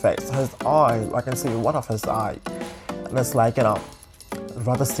complete face. His eye, I can see one of his eye, and it's like,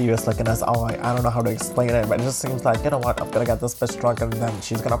 rather serious looking as eye. I don't know how to explain it, but it just seems like, you know what, I'm gonna get this bitch drunk and then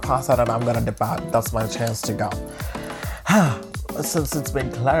she's gonna pass out and I'm gonna dip out. That's my chance to go. Since it's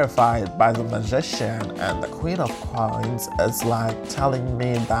been clarified by the magician, and the Queen of Coins is like telling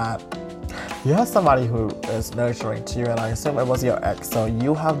me that you have somebody who is nurturing to you, and I assume it was your ex, so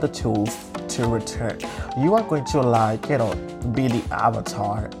you have the tools to return. You are going to be the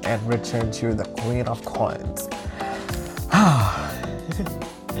avatar and return to the Queen of Coins.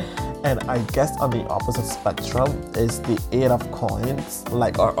 And I guess on the opposite spectrum is the Eight of Coins,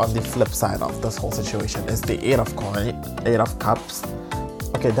 or on the flip side of this whole situation is the Eight of Cups.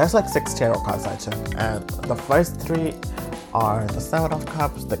 Okay, there's 6 tarot cards I took, and the first 3 are the Seven of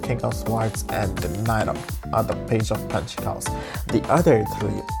Cups, the King of Swords, and the Page of Pentacles. The other 3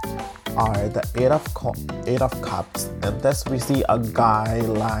 are the Eight of Cups, and this we see a guy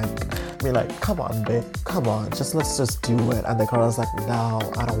come on babe, come on, let's just do it, and the girl is like, no,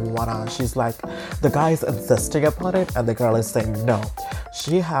 I don't wanna. She's like, the guy is insisting upon it, and the girl is saying no.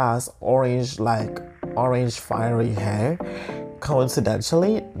 She has orange fiery hair,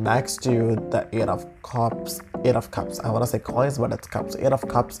 coincidentally next to the Eight of Cups. I want to say coins, but it's cups. Eight of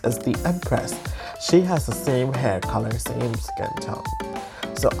Cups is the Empress. She has the same hair color, same skin tone.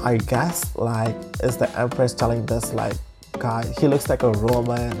 So I guess is the Empress telling this guy, he looks like a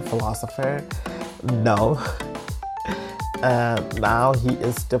Roman philosopher? No. And now he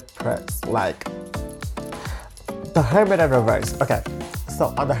is depressed. The Hermit in reverse. Okay,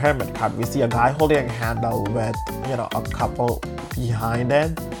 so on the Hermit card, we see a guy holding a candle with, a couple behind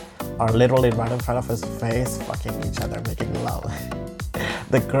it, or literally right in front of his face, fucking each other, making love.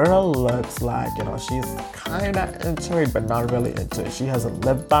 The girl looks like, she's kinda into it, but not really into it. She has a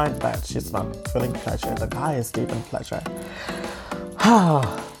lip bind, but she's not feeling pleasure. The guy is deep in pleasure.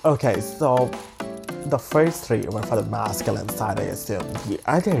 Okay, so the first 3 were for the masculine side, I assume. The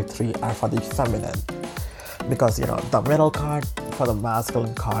other 3 are for the feminine. Because, the middle card for the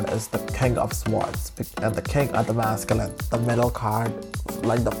masculine card is the King of Swords, and the King are the masculine. The middle card,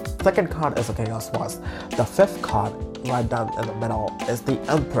 the second card is the King of Swords. The 5th card, right down in the middle, is the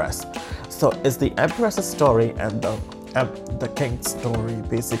Empress. So it's the Empress's story and the King's story,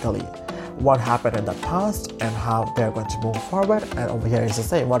 basically. What happened in the past and how they're going to move forward. And over here is the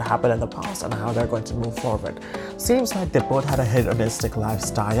same, what happened in the past and how they're going to move forward. Seems like they both had a hedonistic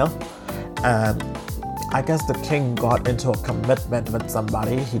lifestyle, and I guess the king got into a commitment with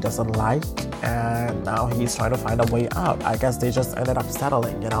somebody he doesn't like, and now he's trying to find a way out. I guess they just ended up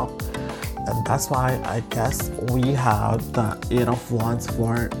settling, And that's why I guess we have the Eight of Wands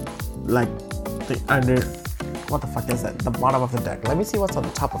for the under, what the fuck is it? The bottom of the deck. Let me see what's on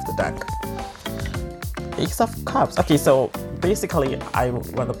the top of the deck. Ace of Cups. Okay, so basically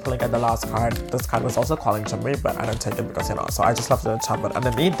when pulling at the last card, this card was also calling to me, but I didn't take it because, so I just left it at the top. But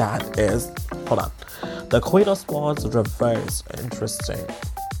underneath that is, hold on, the Queen of Swords reverse. Interesting.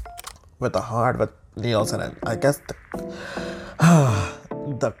 With the heart with needles in it. I guess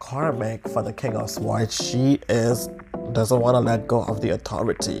the karmic for the King of Swords, she doesn't want to let go of the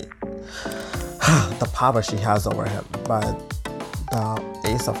authority, the power she has over him. But the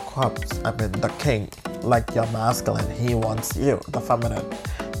Ace of Cups, the king, your masculine, he wants you, the feminine.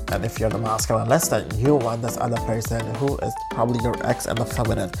 And if you're the masculine, then you want this other person who is probably your ex and the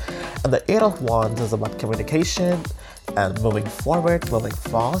feminine. And the Eight of Wands is about communication and moving forward, moving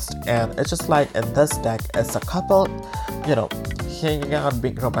fast. And it's just in this deck, it's a couple, hanging out,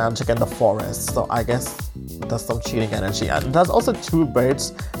 being romantic in the forest. So I guess there's some cheating energy. And there's also 2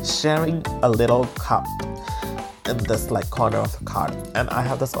 birds sharing a little cup in this corner of the card. And I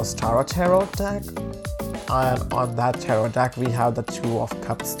have this Ostara tarot deck, and on that tarot deck we have the Two of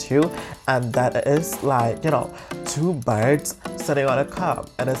Cups too, and that is 2 birds sitting on a cup,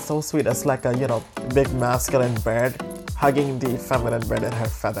 and it's so sweet. It's like a big masculine bird hugging the feminine bird in her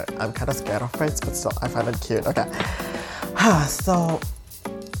feather. I'm kind of scared of birds, but still I find it cute. Okay. So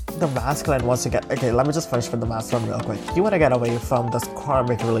the masculine wants to get, okay, let me just finish with the masculine real quick. You want to get away from this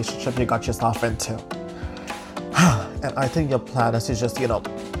karmic relationship you got yourself into. And I think your plan is to just,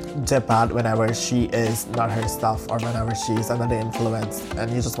 dip out whenever she is not herself, or whenever she's under the influence,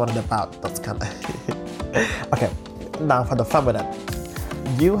 and you just want to dip out. That's kind of okay. Now for the feminine,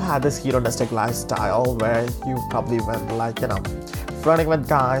 you had this hedonistic lifestyle where you probably went like, flirting with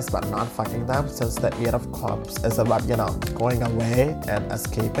guys but not fucking them, since the Eight of Cups is about, going away and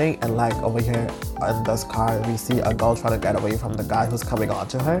escaping. And like over here in this card, we see a girl trying to get away from the guy who's coming on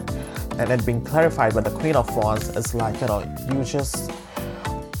to her. And it being clarified by the Queen of Wands is like,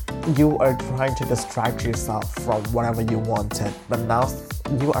 you are trying to distract yourself from whatever you wanted, but now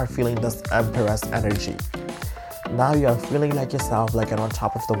you are feeling this Empress energy. Now you are feeling like yourself, like you're on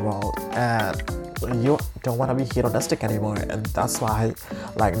top of the world, and you don't want to be hedonistic anymore. And that's why,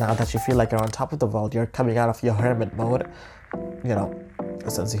 like, now that you feel like you're on top of the world, you're coming out of your hermit mode,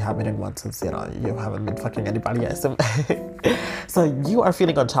 since you haven't been in one, since you haven't been fucking anybody else. So you are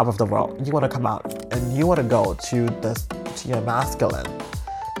feeling on top of the world. You want to come out and you want to go to your masculine.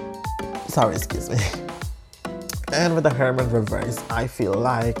 Sorry, excuse me. And with the Hermit reverse, I feel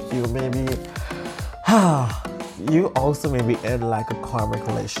like you you also may be in like a karmic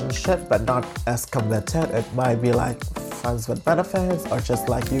relationship, but not as committed. It might be like friends with benefits, or just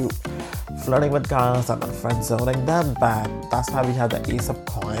like you flirting with guys and not friend zoning them. But that's why we have the Ace of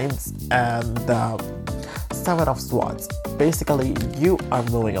Coins and the Seven of Swords. Basically, you are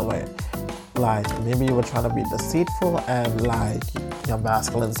moving away. Like maybe you were trying to be deceitful, and like your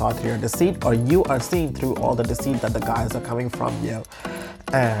masculine saw through your deceit, or you are seeing through all the deceit that the guys are coming from you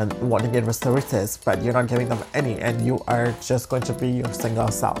and wanting it resources, but you're not giving them any, and you are just going to be your single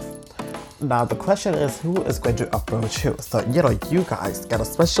self. Now the question is, who is going to approach you? So you guys get a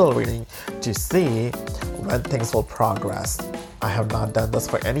special reading to see when things will progress. I have not done this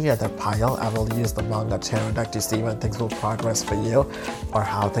for any other pile. I will use the manga tarot deck to see when things will progress for you, or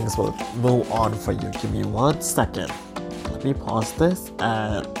how things will move on for you. Give me 1 second. Let me pause this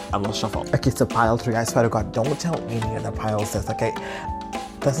and I will shuffle. Okay, so pile 3, I swear to God, don't tell any other piles this, okay?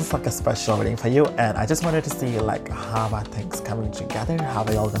 This is like a special reading for you, and I just wanted to see like how are things coming together, how are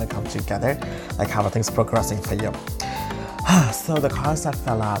they all gonna come together, like how are things progressing for you. So the cards that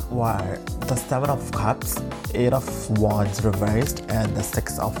fell out were the Seven of Cups, Eight of Wands reversed, and the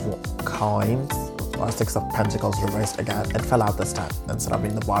Six of Coins, or Six of Pentacles reversed again. It fell out this time instead of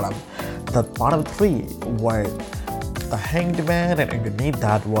being the bottom. The bottom 3 were the Hanged Man, and underneath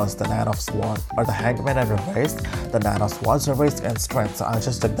that was the Knight of Swords, or the Hanged Man and reversed, the Knight of Swords reversed, and Strength. So I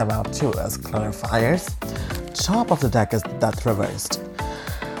just took them out too as clarifiers. Top of the deck is Death reversed,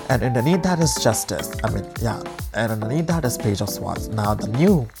 and underneath that is Justice. And underneath that is Page of Swords. Now the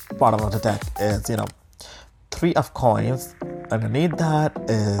new bottom of the deck is, Three of Coins. Underneath that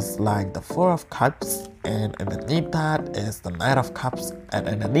is like the Four of Cups, and underneath that is the Knight of Cups, and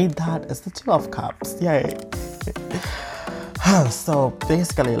underneath that is the Two of Cups. Yay! So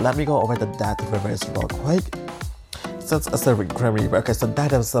basically, let me go over the Death reverse real quick. Since it's a Grim Reaper, okay, so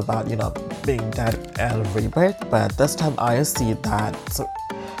that is about, being dead and rebirth, but this time I see that, so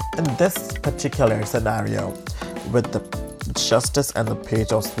in this particular scenario, with the Justice and the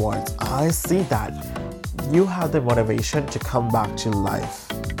Page of Swords, I see that you have the motivation to come back to life.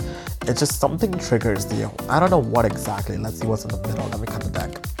 It's just something triggers you. I don't know what exactly. Let's see what's in the middle. Let me cut the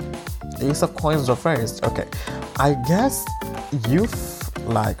deck. Ace of Coins reversed. Okay, I guess you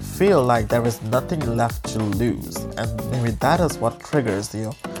feel like there is nothing left to lose, and maybe that is what triggers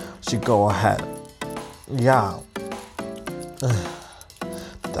you to go ahead. Yeah.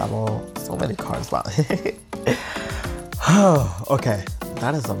 Devil, so many cards. Wow. Okay,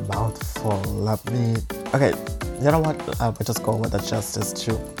 that is a mouthful. Okay, you know what? I will just go with the Justice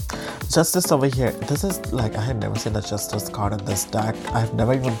too. Justice over here. This is like, I had never seen the Justice card in this deck. I've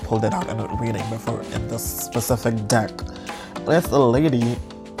never even pulled it out in a reading before in this specific deck. It's a lady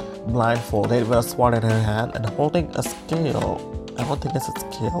blindfolded with a sword in her hand and holding a scale. I don't think it's a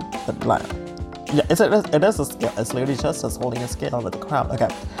scale, but like, yeah, it is a scale. It's Lady Justice holding a scale with a crown. Okay.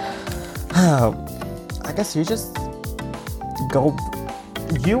 I guess you just go.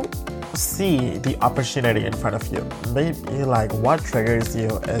 You see the opportunity in front of you. Maybe like what triggers you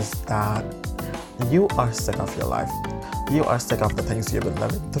is that you are sick of your life. You are sick of the things you've been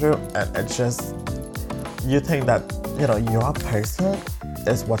living through, and it's just, you think that, your person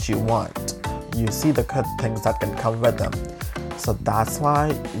is what you want. You see the good things that can come with them. So that's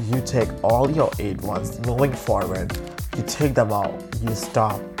why you take all your 8 ones moving forward. You take them out. You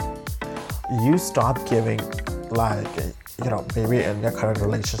stop giving, like, maybe in your current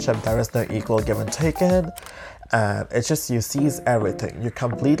relationship there is no equal give and taken, and it's just you seize everything. You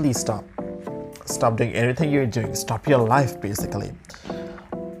completely stop doing anything you're doing. Stop your life basically.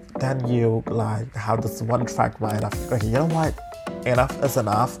 Then you like have this one track mind of, okay, you know what? Enough is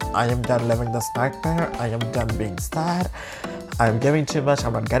enough. I am done living this nightmare. I am done being sad. I'm giving too much.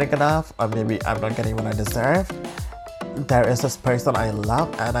 I'm not getting enough, or maybe I'm not getting what I deserve. there is this person I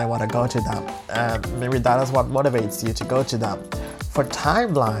love and I want to go to them. And maybe that is what motivates you to go to them. For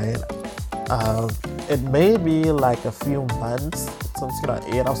timeline, it may be like a few months since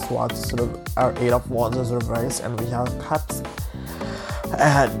Eight of Swords sort of, or Eight of Wands is reversed and we have Cups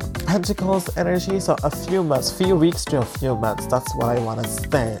and Pentacles energy. So a few months, few weeks to a few months. That's what I want to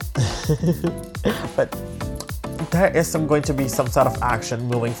say. But there is going to be some sort of action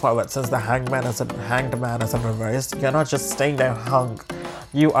moving forward since the hanged man is in reverse. You're not just staying there hung.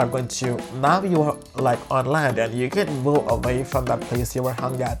 You are going to, now you are like on land and you can move away from that place you were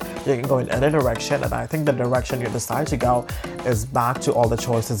hung at. You can go in any direction, and I think the direction you decide to go is back to all the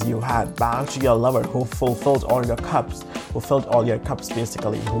choices you had, back to your lover who fulfilled all your cups, who filled all your cups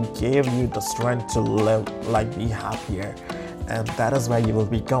basically, who gave you the strength to live, like be happier. And that is where you will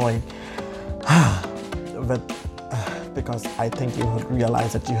be going. But because I think you would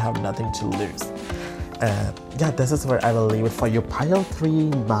realize that you have nothing to lose. And yeah, this is where I will leave it for you. Pile 3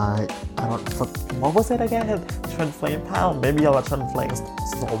 by, what was it again? Twin Flame Pile? Maybe you're a Twin Flame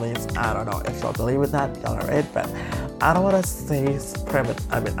soulmates. I don't know if you'll believe in that, y'all are it, but I don't want to say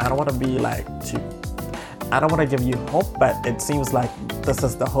I don't want to be like I don't want to give you hope, but it seems like this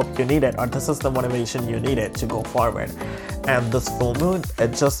is the hope you needed, or this is the motivation you needed to go forward. And this full moon,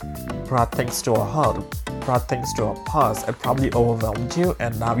 it just brought things to a halt, brought things to a pause. It probably overwhelmed you,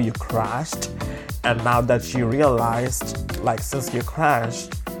 and now you crashed. And now that you realized, like since you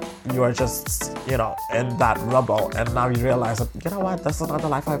crashed, you are just, in that rubble. And now you realize that, you know what, this is not the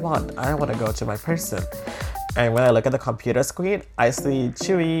life I want. I want to go to my person. And when I look at the computer screen, I see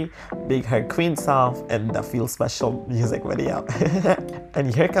Chewy being her queen self in the Feel Special music video.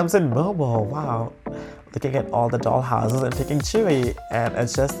 And here comes in Momo, wow. Looking at all the dollhouses and picking Chewy. And I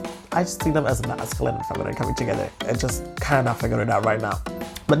just see them as masculine and feminine coming together. I just kind of figured it out right now.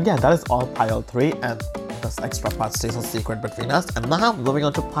 But yeah, that is all pile 3, and this extra part stays a secret between us. And now moving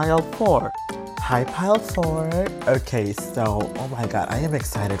on to pile 4. Hi pile 4. Okay, so oh my god, I am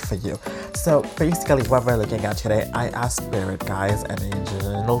excited for you. So basically what we're looking at today, I asked spirit guides and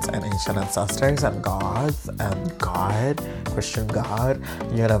angels and ancient ancestors and gods and God, Christian God,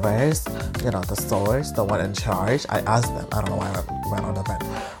 universe, the source, the one in charge. I asked them, I don't know why I went on a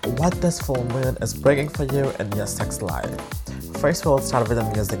rant, what this full moon is bringing for you in your sex life. First, we'll start with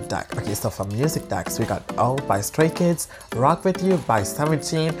a music deck. Okay, so for music decks, we got Oh by Stray Kids, Rock With You by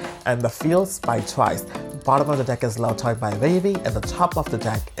 17, and The Feels by Twice. Bottom of the deck is Love Talk by Baby, and the top of the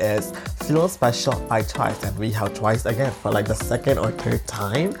deck is Feel Special by Twice. And we have Twice again for like the second or third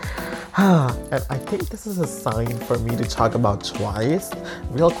time. And I think this is a sign for me to talk about Twice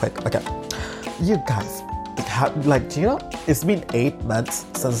real quick. Okay, you guys, do you know, it's been 8 months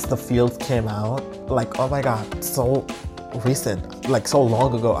since The Fields came out. Like, oh my god, so recent, like so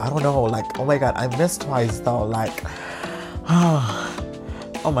long ago. I don't know, like, oh my god, I missed Twice though, like,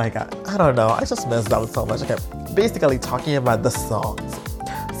 oh my god, I don't know, I just missed out so much. Okay, basically talking about the songs,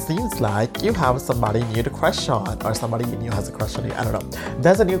 seems like you have somebody new to crush on, or somebody new has a crush on you. I don't know,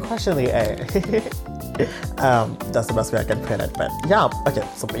 there's a new crush in the air. That's the best way I can put it. But yeah, okay,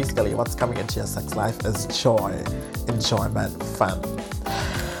 so basically what's coming into your sex life is joy, enjoyment, fun.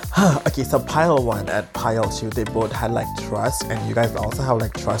 Okay, so pile 1 and pile 2, they both had like trust, and you guys also have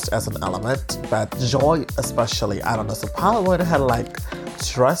like trust as an element, but joy especially, I don't know. So pile 1 had like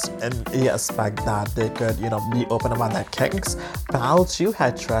trust in the aspect that they could, be open about their kinks. Pile 2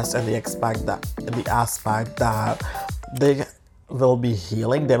 had trust in the aspect that they will be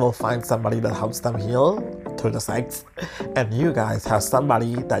healing. They will find somebody that helps them heal through the sex, and you guys have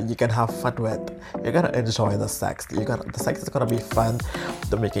somebody that you can have fun with. You're gonna enjoy the sex. The sex is gonna be fun.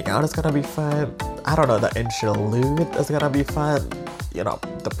 The making out is gonna be fun. I don't know, the interlude is gonna be fun.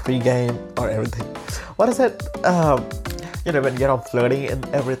 The pre-game or everything. What is it? When you're flirting and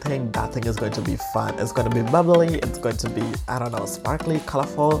everything, that thing is going to be fun. It's going to be bubbly. It's going to be, I don't know, sparkly,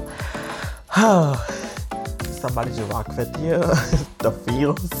 colorful. Somebody to rock with you. The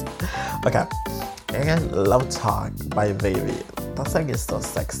feels. Okay. And Love Talk by Baby. That song is so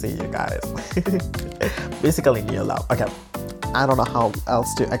sexy, you guys. Basically, new love. Okay. I don't know how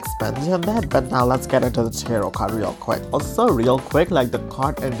else to expand on that, but now let's get into the tarot card real quick. Also, real quick, like the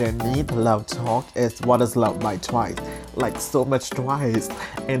card underneath Love Talk is What Is Love by Twice. Like so much Twice.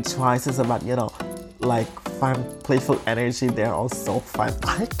 And Twice is about, like fun, playful energy. They're all so fun.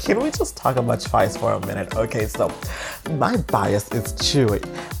 Can we just talk about Twice for a minute? Okay, so my bias is Chewy.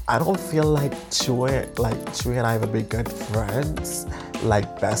 I don't feel like Chewy and I would be good friends,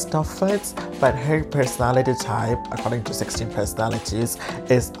 like best of friends, but her personality type, according to 16 personalities,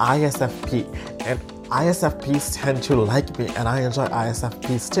 is ISFP. And ISFPs tend to like me and I enjoy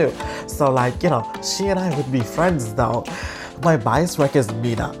ISFPs too. So like, she and I would be friends though. My bias rank is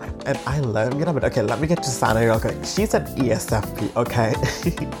Mina and I love Mina, but okay, let me get to Sana real quick. She's an ESFP, okay?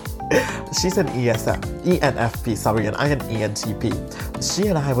 She's an ENFP, sorry, and I'm an ENTP. She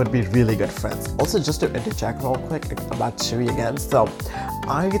and I would be really good friends. Also, just to interject real quick about Chewy again. So,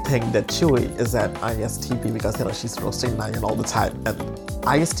 I think that Chewy is an ISTP because, she's roasting Nayan all the time. And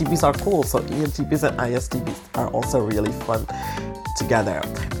ISTPs are cool, so ENTPs and ISTPs are also really fun together.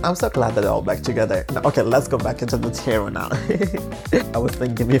 I'm so glad that they're all back together. Now, okay, let's go back into the tarot now. I was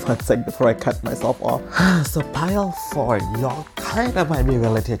thinking, give me 1 sec before I cut myself off. So pile 4, y'all kind of might be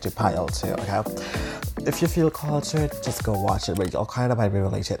related to pile 2, okay? If you feel called to it, just go watch it, but y'all kind of might be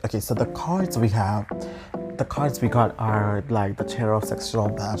related. Okay, so the cards we got are like the Tarot of Sexual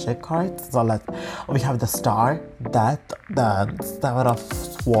Magic cards. So like we have the Star, Death, the Seven of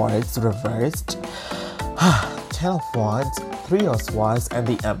Swords reversed, Ten of Wands, Three of Swords, and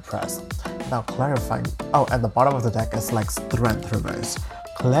the Empress. Now clarifying, and the bottom of the deck is like Strength reversed.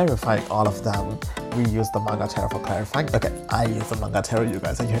 Clarifying all of them, we use the manga tarot for clarifying. Okay, I use the manga tarot, you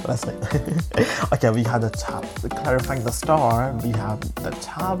guys are here listening. Okay, we have the top. Clarifying the Star, we have the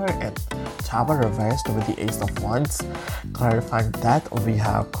Tower and Tower reversed with the Ace of Wands. Clarifying that, we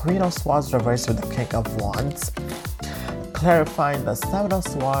have Queen of Swords reversed with the King of Wands. Clarifying the Seven of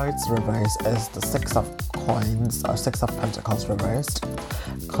Swords reversed is the Six of Coins or Six of Pentacles reversed.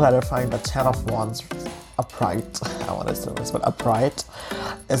 Clarifying the Ten of Wands upright, I want to say this, but upright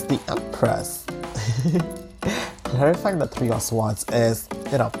is the Empress. Clarifying the Three of Swords is,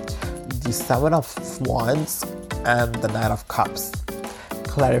 the Seven of Wands and the Knight of Cups.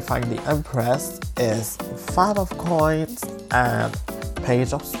 Clarifying the Empress is Five of Coins and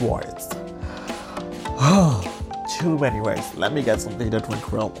Page of Swords. Too many ways. Let me get something to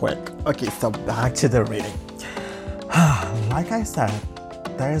drink real quick. Okay, so back to the reading. Like I said,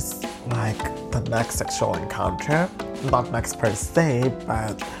 there's like the next sexual encounter. Not next per se,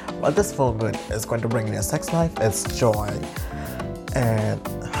 but what this full moon is going to bring in your sex life is joy. And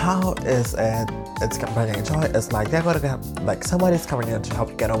how is it? It's bringing joy. It's like they're gonna get like somebody's coming in to help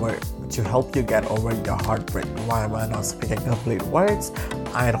you get over your heartbreak. Why am I not speaking complete words?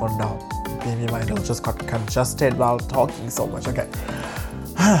 I don't know. Maybe my nose just got congested while talking so much. Okay.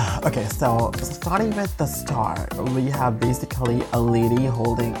 Okay, so starting with the Star, we have basically a lady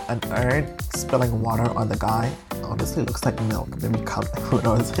holding an urn, spilling water on the guy. Honestly, looks like milk. Maybe can't. Who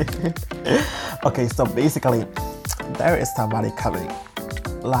knows? Okay, so basically, there is somebody coming.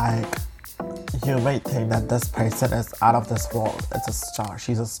 Like, you may think that this person is out of this world. It's a star.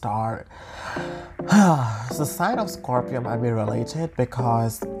 She's a star. The sign of Scorpio might be related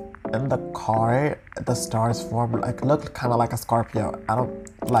because in the card, the stars form look kind of like a Scorpio.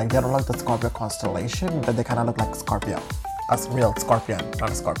 They don't look the Scorpio constellation, but they kind of look like Scorpio. A real Scorpion,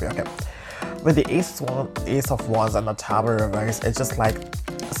 not a Scorpio. Okay. With the Ace of Wands and the Tower reverse, it's just like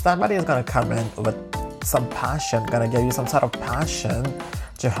somebody is gonna come in with some passion, gonna give you some sort of passion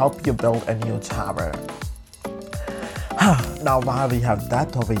to help you build a new tower. Now, why we have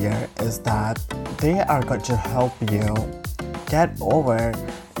that over here is that they are going to help you get over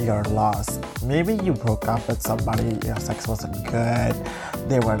your loss. Maybe you broke up with somebody, your sex wasn't good,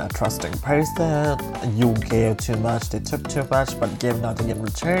 they weren't a trusting person, you gave too much, they took too much, but gave nothing in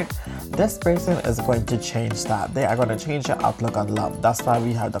return. This person is going to change that. They are going to change your outlook on love. That's why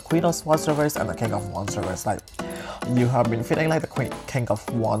we have the Queen of Swords reverse and the King of Wands reverse. Like, you have been feeling like the King of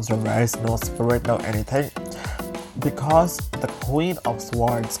Wands reverse, no spirit, no anything, because the Queen of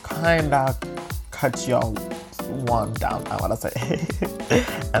Swords kinda cut your one down, I wanna say.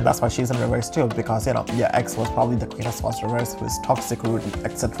 And that's why she's in reverse too, because your ex was probably the Queen of Swords reverse, who is toxic, rude,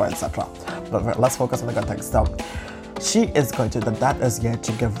 etc, etc. But let's focus on the context. So she is going to, that is yet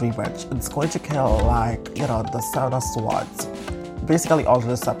to give revenge. It's going to kill the Seven of Swords. Basically all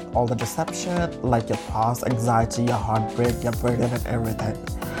the deception, like your past, anxiety, your heartbreak, your burden and everything.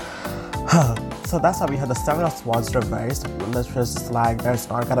 So that's why we have the Seven of Swords reversed. Let's just like there's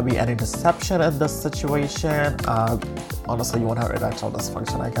not gonna be any deception in this situation. Honestly, you won't have erectile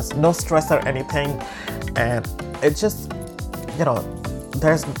dysfunction, I guess. No stress or anything. And it just,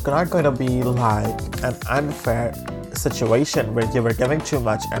 there's not going to be like an unfair situation where you were giving too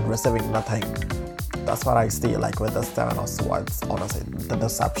much and receiving nothing. That's what I see like with the Seven of Swords, honestly, the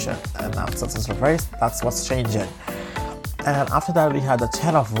deception. And now since it's reversed, that's what's changing. And after that, we had the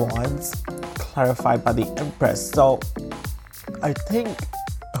Ten of Wands, clarified by the Empress. So I think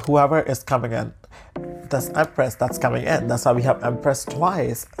whoever is coming in, this Empress that's coming in, that's why we have Empress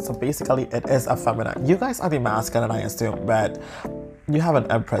twice. So basically, it is a feminine. You guys are the masculine, I assume, but you have an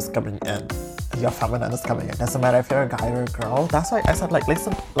Empress coming in your feminine is coming in. Doesn't matter if you're a guy or a girl. That's why I said, like,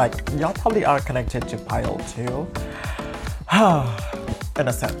 listen, like, y'all probably are connected to pile too. In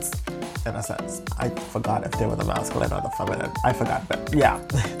a sense. I forgot if they were the masculine or the feminine. I forgot, but yeah,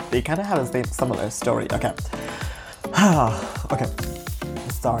 they kind of have the same similar story. Okay. Okay.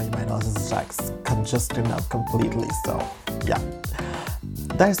 Sorry, my nose is like congested now completely. So yeah,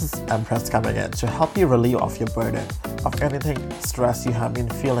 there's this Empress coming in to help you relieve off your burden of anything stress you have been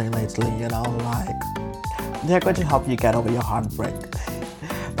feeling lately. You know, like they're going to help you get over your heartbreak.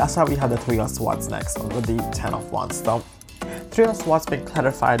 That's why we have the Three of Swords next with the Ten of Wands. So Three of Swords being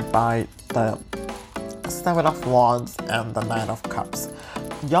clarified by the Seven of Wands and the Nine of Cups.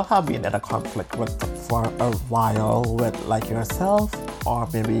 Y'all have been in a conflict for a while with like yourself or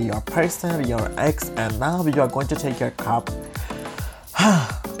maybe your person, your ex, and now you are going to take your cup.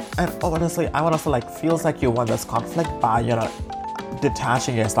 And honestly, I want to like feels like you won this conflict by, you know,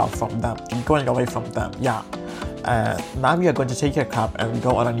 detaching yourself from them, going away from them. Yeah. Now you are going to take your cup and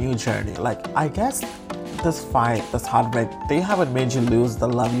go on a new journey. Like, I guess this fight, this heartbreak, they haven't made you lose the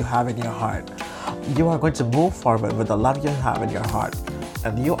love you have in your heart. You are going to move forward with the love you have in your heart,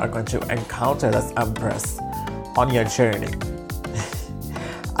 and you are going to encounter this Empress on your journey.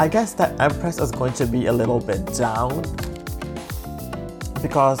 I guess the Empress is going to be a little bit down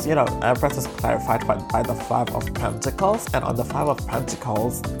because, you know, Empress is clarified by the Five of Pentacles, and on the Five of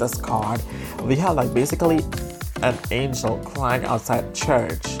Pentacles, this card, we have like basically an angel crying outside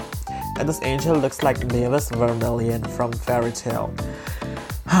church. And this angel looks like Mavis Vermilion from Fairy Tale.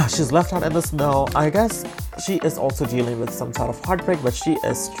 She's left out in the snow. I guess she is also dealing with some sort of heartbreak, but she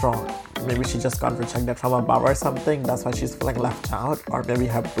is strong. Maybe she just got rejected from a bar or something. That's why she's feeling left out. Or maybe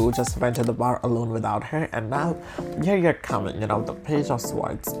her boo just went to the bar alone without her. And now here you're coming, you know, the Page of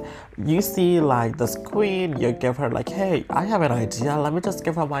Swords. You see like this queen, you give her like, hey, I have an idea. Let me just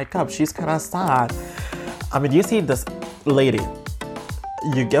give her my cup. She's kind of sad. I mean, you see this lady.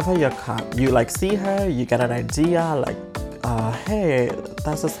 You give her your cup, you like see her, you get an idea, like, hey,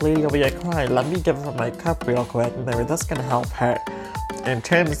 that's this lady over here crying, let me give her my cup real quick, maybe this can help her. And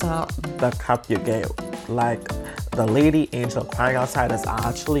turns out, the cup you gave, like, the lady angel crying outside is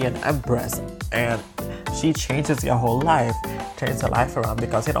actually an Empress, and she changes your whole life, turns your life around,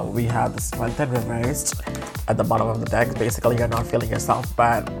 because, you know, we have the Strength and reversed at the bottom of the deck. Basically, you're not feeling yourself,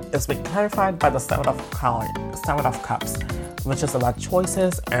 but it's been clarified by the Seven of Cups, which is about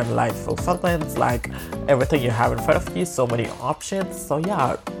choices and like fulfillment, like everything you have in front of you, so many options. So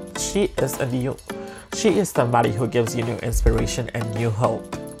yeah, she is somebody who gives you new inspiration and new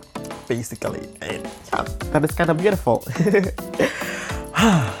hope, basically. And yeah, that is kind of beautiful.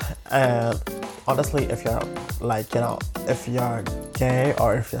 And honestly, if you're like, you know, if you're gay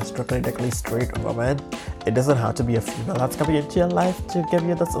or if you're strictly straight woman, it doesn't have to be a female that's coming into your life to give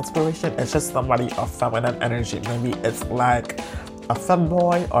you this inspiration. It's just somebody of feminine energy. Maybe it's like a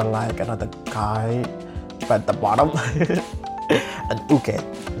femboy or like another guy, but the bottom. An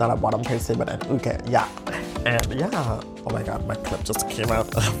uke, not a bottom per se, but an uke. Yeah. And yeah, oh my god, my clip just came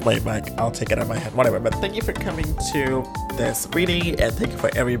out of my mic. I'll take it out of my head, whatever. But thank you for coming to this reading, and thank you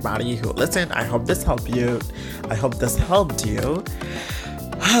for everybody who listened. I hope this helped you. I hope this helped you.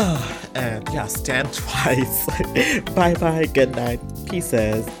 And yeah, stand twice. Bye bye, good night,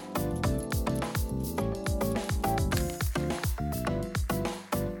 pieces.